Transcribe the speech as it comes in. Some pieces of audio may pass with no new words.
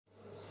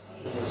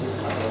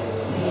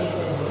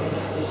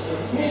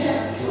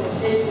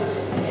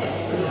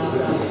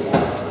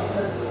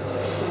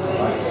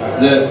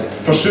The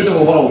pursuit of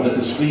a world that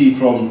is free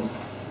from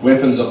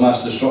weapons of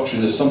mass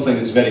destruction is something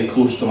that's very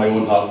close to my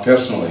own heart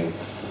personally.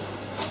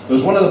 It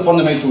was one of the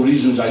fundamental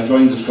reasons I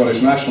joined the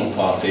Scottish National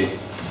Party,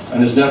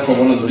 and is therefore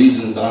one of the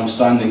reasons that I'm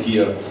standing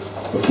here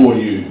before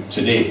you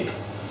today.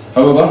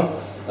 However,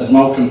 as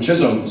Malcolm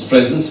Chisholm's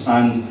presence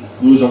and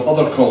those of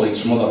other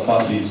colleagues from other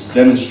parties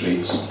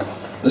demonstrates,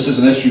 this is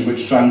an issue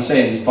which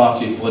transcends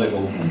party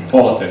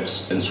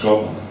politics in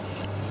Scotland.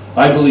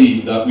 I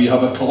believe that we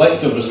have a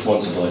collective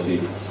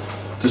responsibility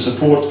to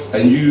support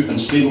a new and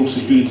stable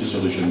security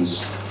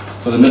solutions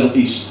for the Middle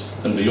East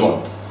and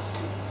beyond.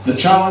 The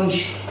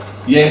challenge,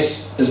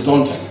 yes, is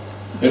daunting.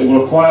 It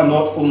will require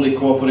not only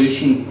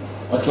cooperation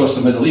across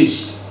the Middle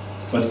East,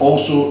 but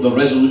also the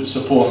resolute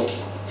support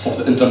of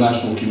the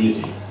international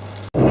community.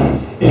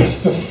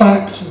 It's the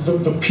fact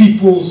that the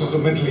peoples of the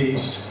Middle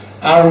East,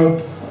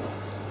 Arab,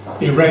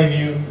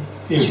 Iranian,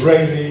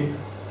 Israeli,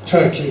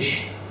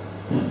 Turkish,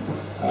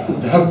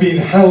 have been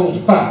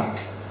held back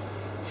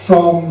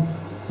from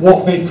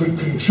what they could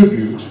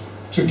contribute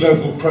to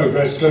global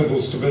progress,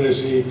 global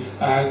stability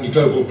and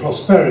global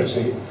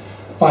prosperity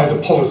by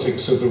the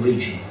politics of the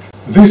region.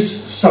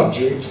 This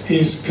subject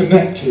is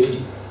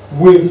connected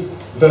with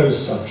those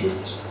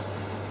subjects,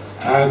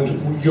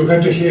 and you're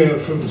going to hear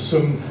from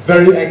some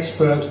very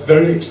expert,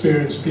 very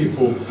experienced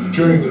people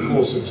during the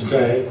course of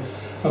today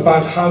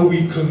about how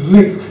we can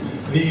link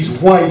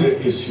these wider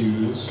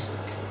issues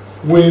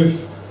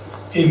with,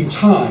 in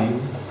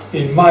time,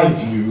 in my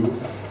view,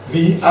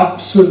 the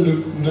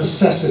absolute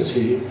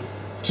necessity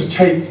to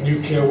take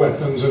nuclear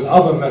weapons and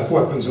other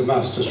weapons of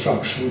mass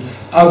destruction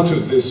out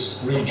of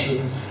this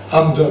region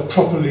under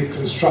properly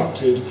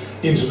constructed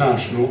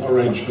international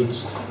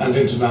arrangements and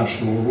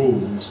international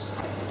rules.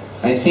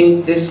 I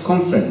think this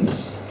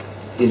conference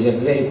is a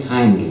very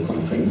timely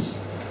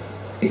conference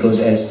because,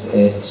 as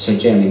Sir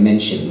Jeremy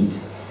mentioned,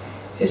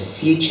 a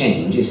sea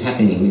change is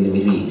happening in the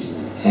Middle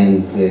East,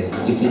 and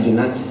if we do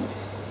not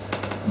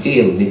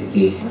deal with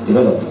the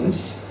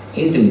developments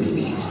in the Middle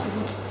East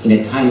in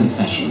a timely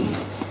fashion,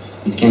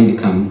 it can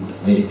become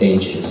very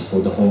dangerous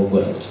for the whole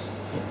world.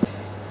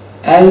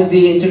 As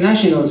the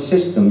international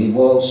system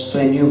evolves to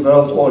a new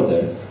world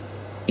order,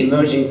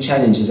 emerging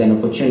challenges and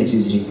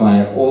opportunities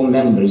require all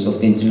members of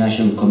the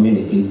international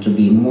community to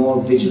be more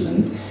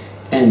vigilant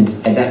and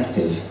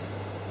adaptive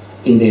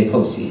in their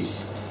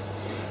policies.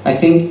 I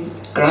think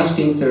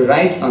grasping the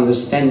right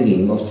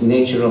understanding of the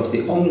nature of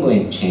the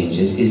ongoing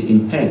changes is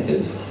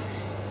imperative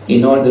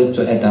in order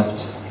to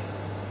adopt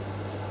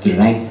the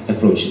right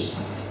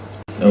approaches.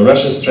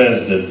 Russia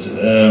stressed that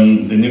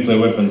the nuclear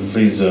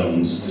weapon-free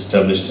zones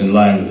established in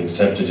line with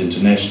accepted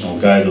international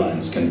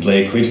guidelines can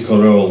play a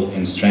critical role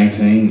in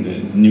strengthening the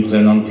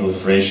nuclear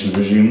non-proliferation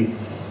regime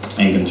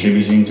and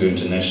contributing to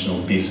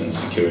international peace and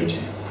security.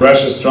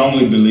 Russia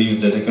strongly believes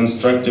that a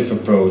constructive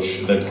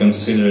approach that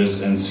considers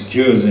and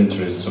secures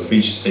interests of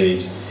each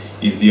state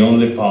is the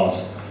only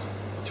path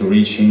to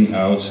reaching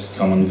out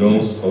common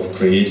goals of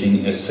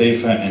creating a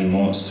safer and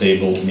more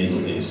stable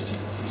Middle East.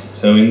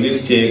 So in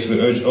this case, we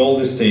urge all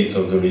the states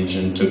of the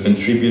region to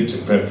contribute to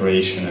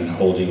preparation and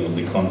holding of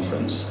the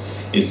conference.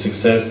 Its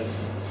success,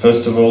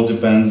 first of all,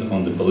 depends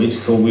on the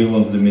political will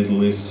of the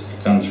Middle East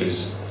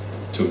countries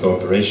to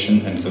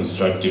cooperation and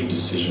constructive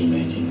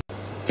decision-making.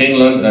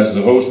 Finland, as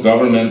the host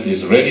government,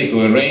 is ready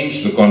to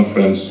arrange the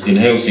conference in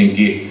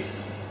Helsinki,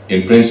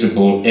 in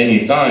principle,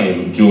 any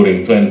time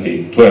during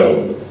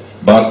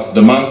 2012. But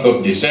the month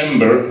of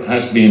December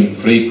has been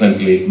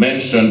frequently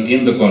mentioned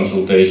in the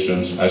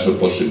consultations as a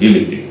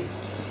possibility,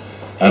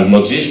 and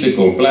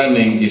logistical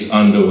planning is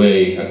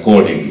underway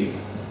accordingly.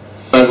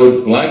 I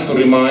would like to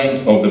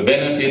remind of the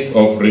benefit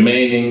of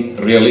remaining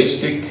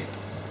realistic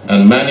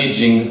and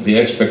managing the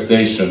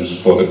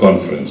expectations for the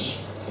conference.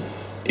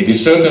 It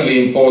is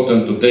certainly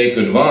important to take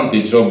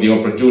advantage of the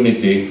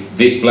opportunity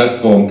this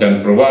platform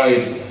can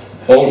provide,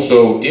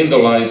 also in the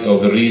light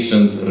of the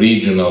recent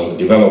regional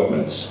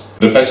developments.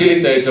 The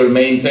facilitator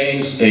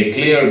maintains a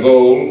clear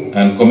goal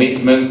and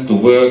commitment to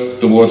work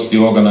towards the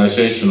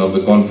organization of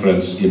the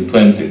conference in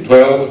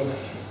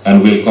 2012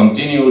 and will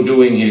continue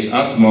doing his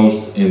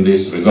utmost in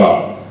this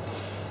regard,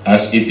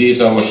 as it is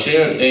our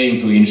shared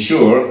aim to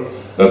ensure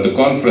that the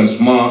conference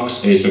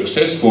marks a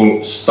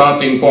successful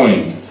starting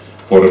point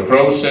for a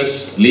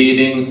process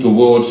leading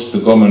towards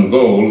the common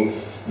goal,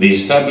 the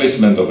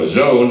establishment of a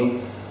zone.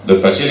 The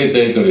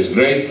facilitator is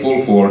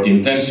grateful for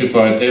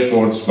intensified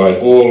efforts by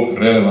all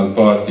relevant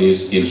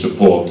parties in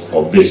support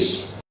of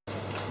this.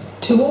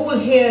 To all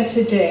here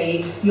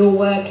today, your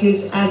work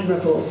is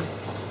admirable.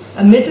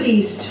 A Middle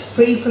East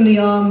free from the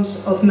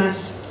arms of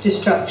mass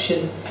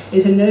destruction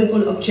is a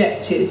noble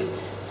objective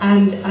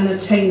and an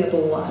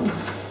attainable one.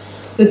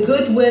 The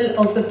goodwill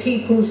of the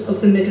peoples of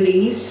the Middle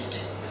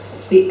East,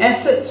 the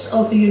efforts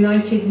of the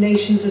United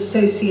Nations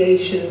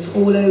associations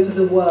all over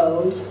the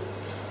world,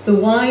 the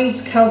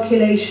wise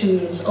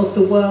calculations of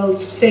the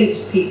world's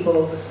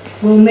statespeople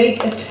will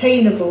make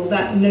attainable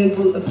that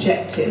noble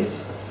objective.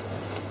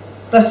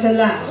 But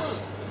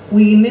alas,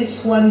 we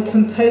miss one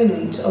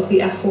component of the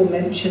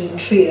aforementioned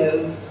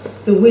trio,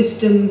 the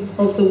wisdom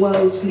of the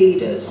world's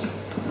leaders.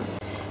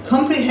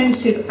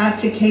 Comprehensive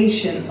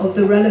application of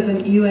the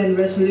relevant UN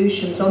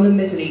resolutions on the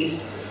Middle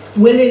East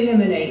will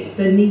eliminate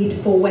the need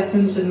for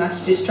weapons of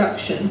mass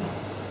destruction.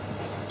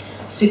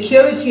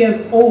 Security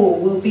of all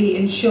will be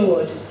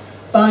ensured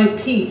by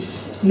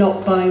peace,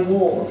 not by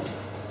war.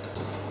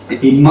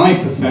 In my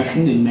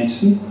profession, in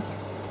medicine,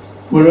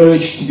 we're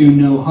urged to do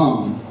no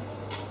harm.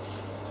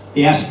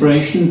 The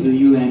aspiration of the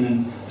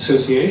UN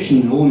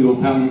Association and all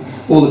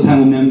the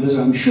panel members,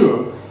 I'm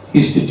sure,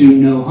 is to do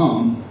no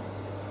harm.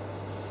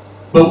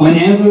 But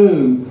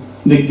whenever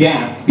the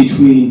gap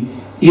between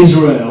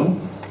Israel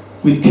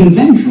with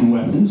conventional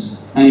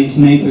weapons and its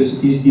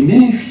neighbours is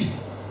diminished,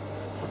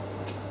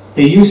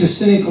 they use a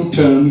cynical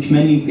term which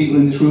many people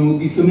in this room will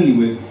be familiar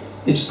with.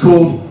 It's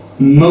called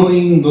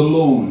mowing the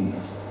lawn.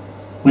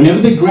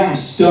 Whenever the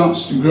grass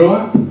starts to grow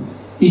up,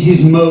 it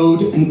is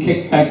mowed and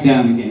kicked back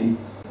down again.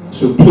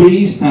 So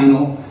please,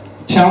 panel,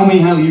 tell me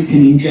how you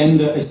can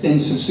engender a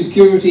sense of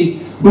security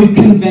with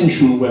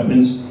conventional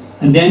weapons,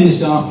 and then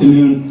this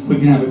afternoon we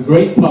can have a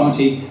great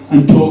party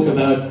and talk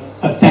about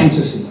a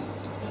fantasy.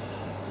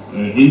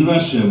 In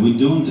Russia, we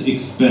don't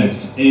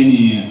expect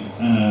any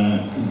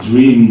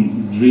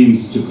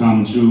dreams to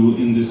come true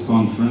in this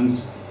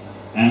conference,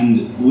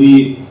 and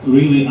we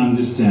really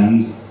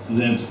understand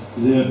that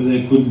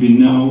there could be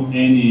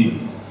any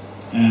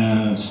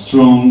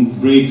strong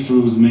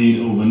breakthroughs made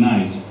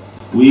overnight.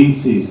 We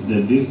insist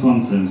that this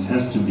conference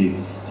has to be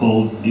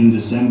held in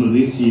December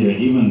this year,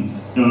 even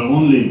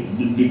only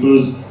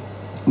because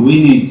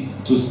we need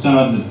to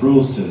start the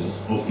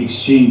process of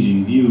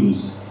exchanging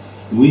views.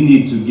 We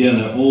need to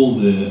gather all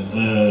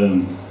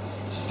the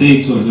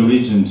states of the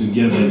region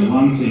together at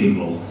one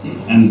table,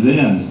 and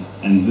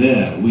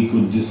there we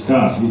could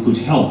discuss, we could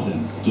help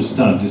them to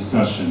start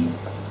discussion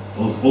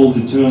of all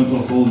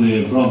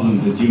the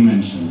problems that you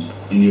mentioned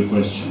in your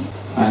question.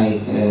 I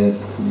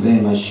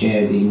very much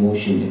share the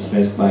emotion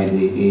expressed by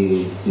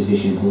the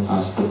physician who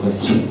asked the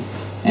question,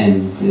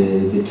 and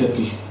the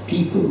Turkish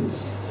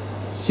people's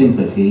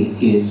sympathy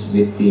is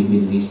with the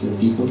Middle Eastern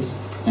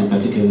peoples, and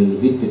particularly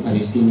with the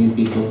Palestinian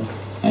people,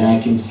 and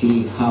I can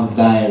see how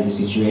dire the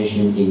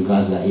situation in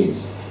Gaza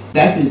is.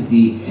 That is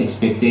the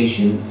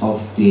expectation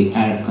of the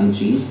Arab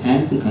countries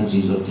and the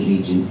countries of the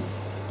region,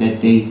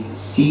 that they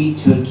see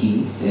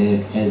Turkey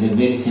as a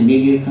very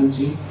familiar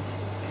country,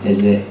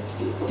 as an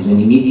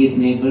immediate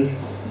neighbor,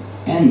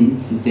 and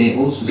they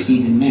also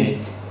see the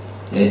merit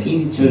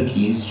in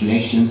Turkey's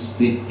relations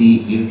with the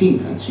European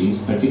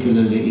countries,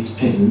 particularly its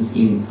presence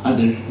in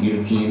other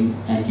European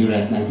and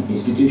Euro-Atlantic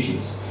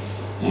institutions.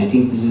 And I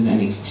think this is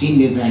an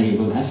extremely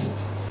valuable asset.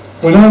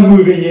 We're now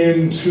moving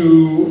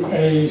into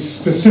a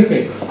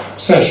specific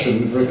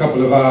session for a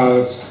couple of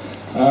hours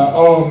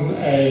on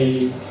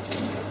a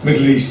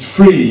Middle East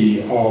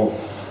free of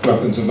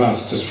weapons of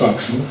mass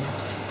destruction,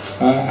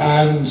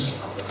 and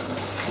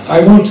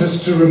I want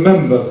us to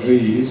remember,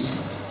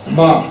 please,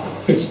 Mark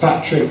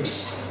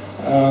Fitzpatrick's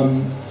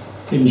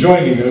in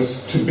joining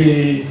us to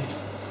be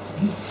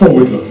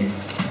forward-looking.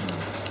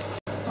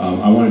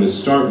 I wanted to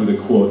start with a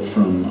quote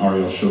from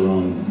Ariel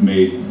Sharon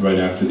made right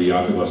after the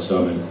Aqaba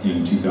summit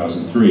in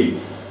 2003,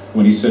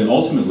 when he said,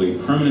 "Ultimately,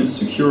 permanent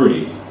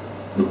security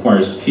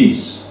requires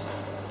peace,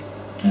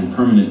 and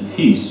permanent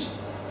peace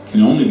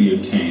can only be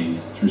obtained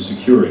through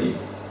security."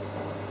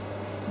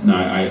 Now,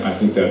 I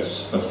think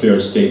that's a fair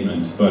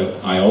statement, but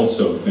I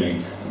also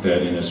think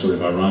that in a sort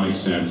of ironic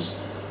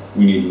sense,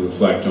 we need to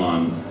reflect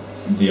on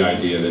the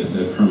idea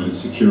that permanent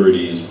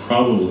security is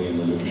probably an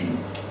illusion,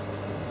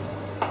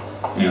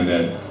 and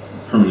that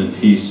permanent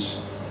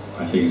peace,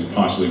 I think, is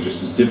possibly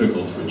just as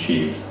difficult to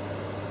achieve.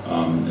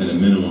 At a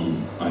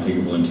minimum, I think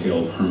it will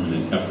entail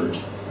permanent effort.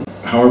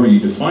 However you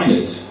define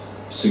it,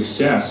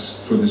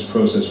 success for this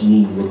process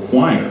will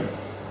require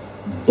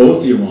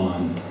both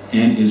Iran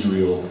and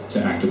Israel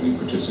to actively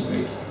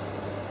participate.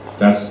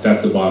 That's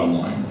the bottom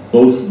line.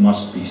 Both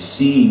must be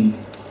seen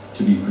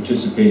to be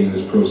participating in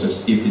this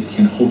process if it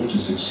can hope to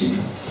succeed.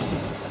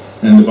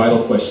 And the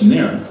vital question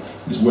there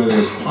is whether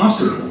it's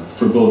possible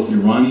for both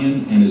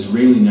Iranian and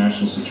Israeli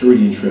national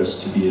security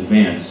interests to be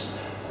advanced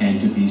and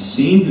to be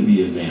seen to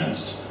be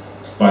advanced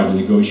by the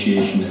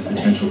negotiation and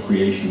potential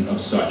creation of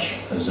such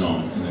a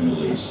zone in the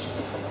Middle East.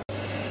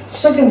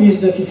 Second is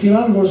that if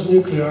Iran goes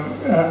nuclear,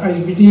 I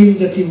believe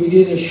that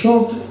within a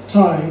short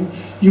time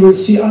you will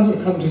see other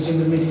countries in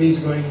the Middle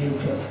East going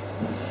nuclear.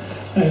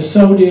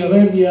 Saudi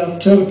Arabia,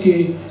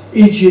 Turkey,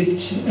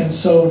 Egypt, and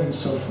so on and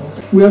so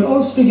forth. We are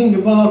all speaking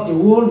about the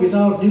world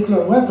without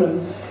nuclear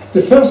weapon.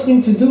 The first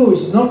thing to do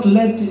is not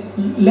let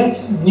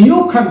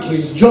new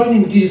countries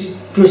joining this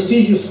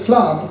prestigious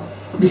club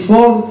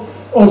before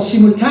or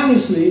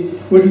simultaneously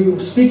when you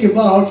speak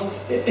about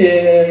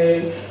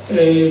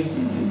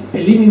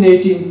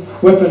eliminating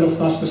weapon of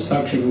mass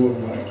destruction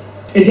worldwide.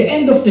 At the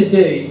end of the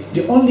day,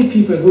 the only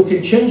people who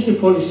can change the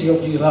policy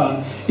of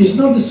Iran is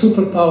not the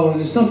superpower,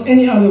 it's not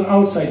any other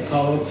outside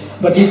power,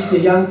 but it's the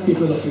young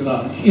people of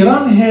Iran.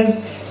 Iran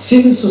has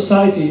civil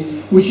society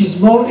which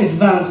is more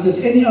advanced than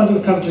any other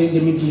country in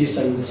the Middle East,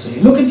 I would say.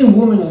 Look at the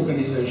women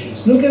organization.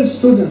 organizations, look at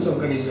students'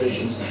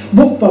 organizations,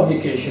 book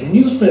publication,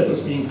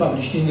 newspapers being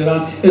published in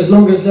Iran as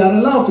long as they are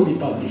allowed to be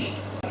published.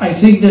 I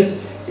think that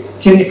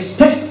can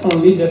expect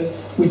only that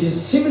with the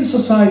civil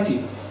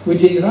society,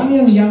 with the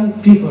Iranian young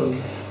people,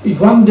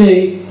 one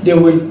day they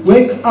will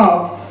wake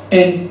up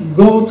and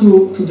go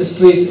to the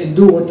streets and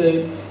do what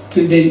they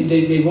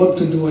want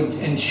to do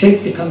and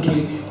shape the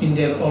country in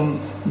their own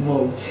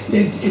mode.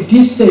 At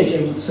this stage,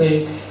 I would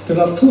say, there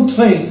are two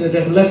trains that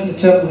have left the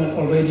terminal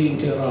already in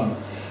Tehran.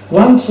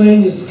 One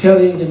train is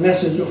carrying the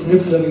message of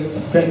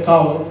nuclear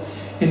power,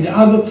 and the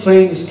other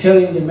train is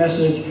carrying the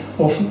message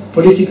of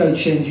political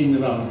change in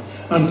Iran.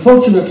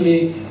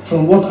 Unfortunately,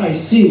 from what I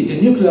see,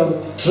 the nuclear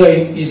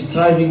train is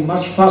driving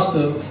much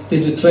faster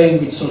than the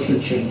train with social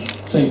change.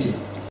 Thank you.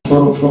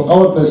 From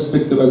our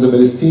perspective as a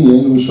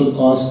Palestinian, we should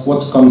ask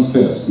what comes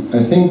first.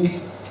 I think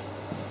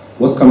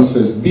what comes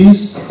first,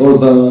 peace or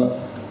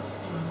the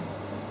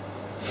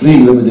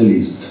freeing the Middle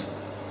East?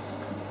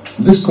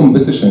 This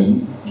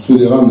competition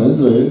between Iran and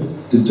Israel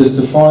is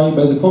justified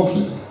by the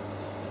conflict.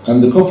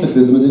 And the conflict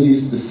in the Middle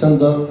East is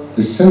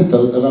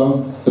centered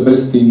around the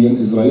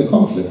Palestinian-Israeli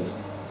conflict.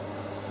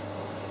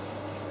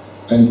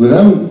 And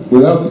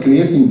without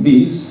creating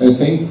peace, I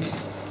think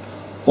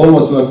all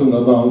what we are talking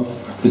about,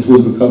 it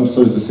will become,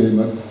 sorry to say,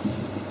 but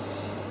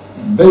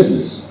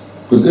baseless.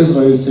 Because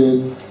Israel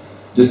said,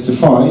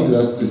 justify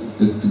that it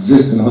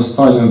exists in a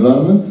hostile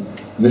environment,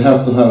 they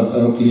have to have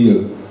a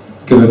clear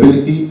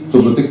capability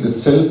to protect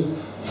itself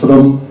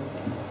from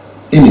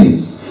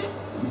enemies.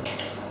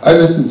 I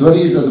think it's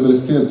very easy as a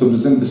Palestinian to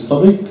present this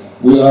topic.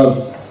 We are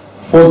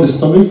for this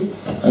topic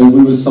and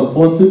we will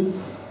support it,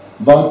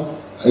 but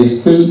we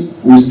still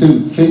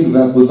think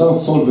that without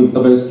solving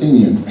the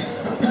Palestinian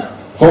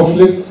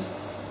conflict,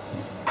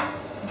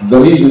 the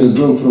region is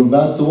going from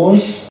bad to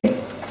worse.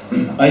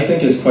 I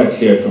think it's quite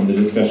clear from the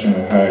discussion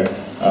we heard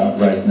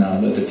right now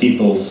that the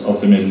peoples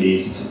of the Middle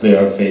East, they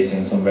are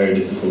facing some very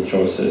difficult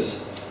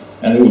choices,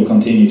 and they will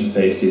continue to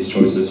face these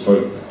choices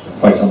for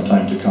quite some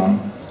time to come.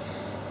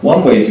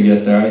 One way to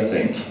get there, I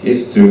think,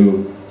 is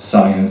through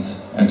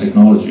science and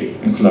technology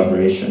and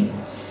collaboration.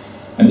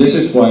 And this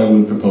is why I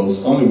will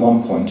propose only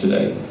one point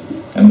today,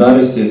 and that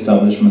is the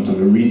establishment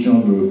of a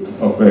regional group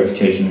of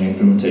verification and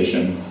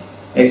implementation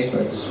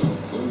experts.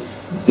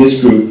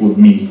 This group would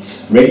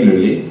meet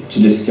regularly to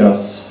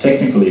discuss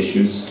technical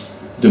issues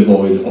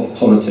devoid of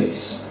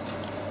politics.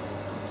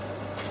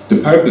 The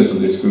purpose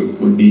of this group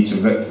would be to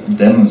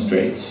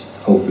demonstrate,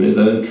 hopefully,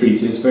 that a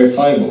treaty is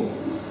verifiable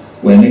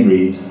when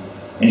agreed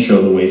and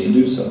show the way to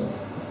do so.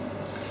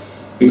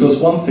 Because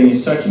one thing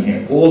is certain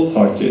here, all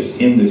parties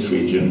in this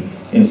region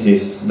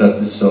insist that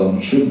the zone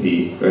should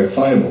be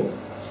verifiable.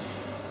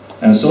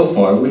 And so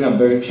far we have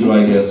very few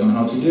ideas on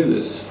how to do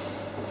this.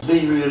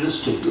 Being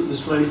realistic that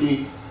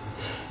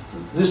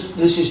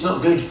this is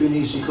not going to be an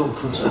easy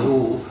conference at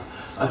all.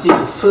 I think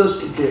the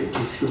first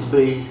objective should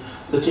be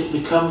that it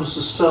becomes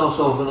the start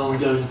of an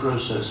ongoing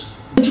process.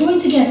 Drawing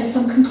together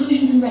some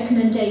conclusions and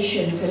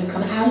recommendations that have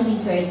come out of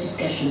these various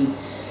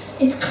discussions,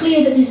 it's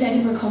clear that this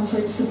Edinburgh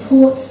conference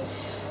supports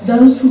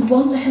those who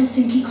want the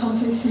Helsinki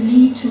conference to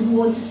lead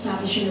towards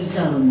establishing a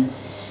zone,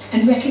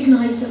 and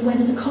recognise that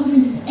whether the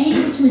conference is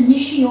able to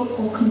initiate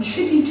or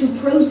contribute to a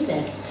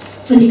process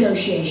for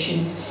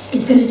negotiations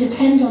is going to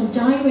depend on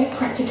direct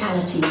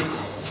practicalities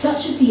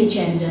such as the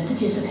agenda,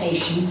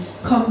 participation,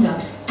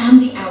 conduct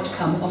and the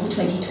outcome of the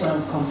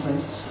 2012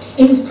 conference.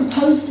 It was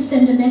proposed to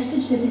send a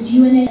message that this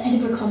UN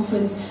Edinburgh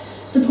conference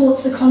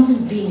supports the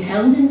conference being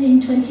held in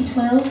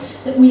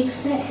 2012, that we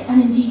expect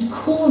and indeed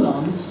call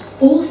on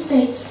all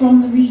states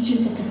from the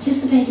region to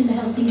participate in the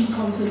Helsinki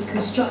conference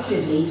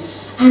constructively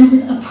and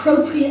with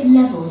appropriate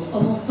levels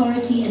of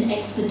authority and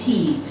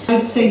expertise.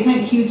 I'd say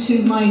thank you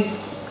to my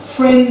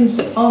friends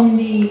on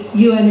the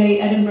UNA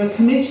Edinburgh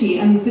Committee,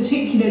 and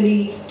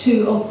particularly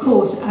to, of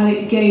course,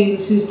 Alec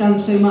Gaines, who's done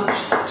so much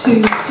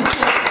to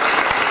support.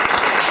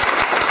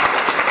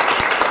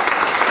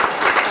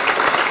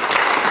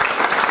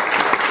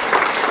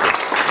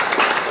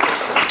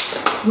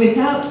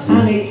 Without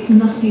Alec,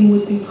 nothing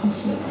would be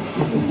possible.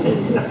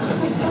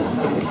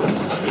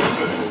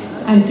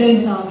 And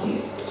don't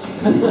argue.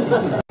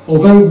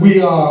 Although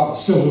we are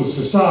civil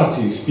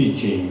society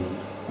speaking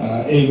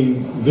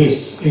in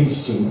this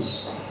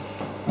instance,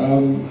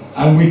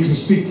 and we can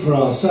speak for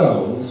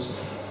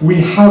ourselves, we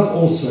have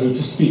also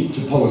to speak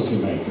to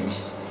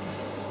policymakers.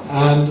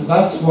 And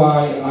that's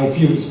why I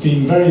feel it's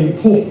been very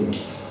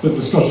important that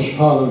the Scottish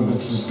Parliament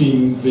has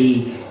been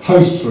the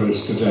host for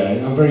us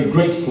today. I'm very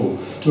grateful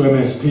to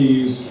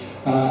MSPs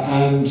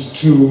and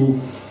to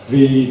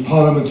the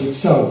Parliament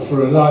itself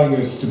for allowing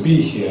us to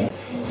be here.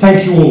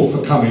 Thank you all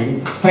for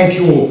coming, thank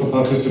you all for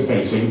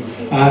participating,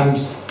 and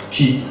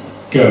keep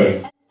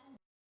going.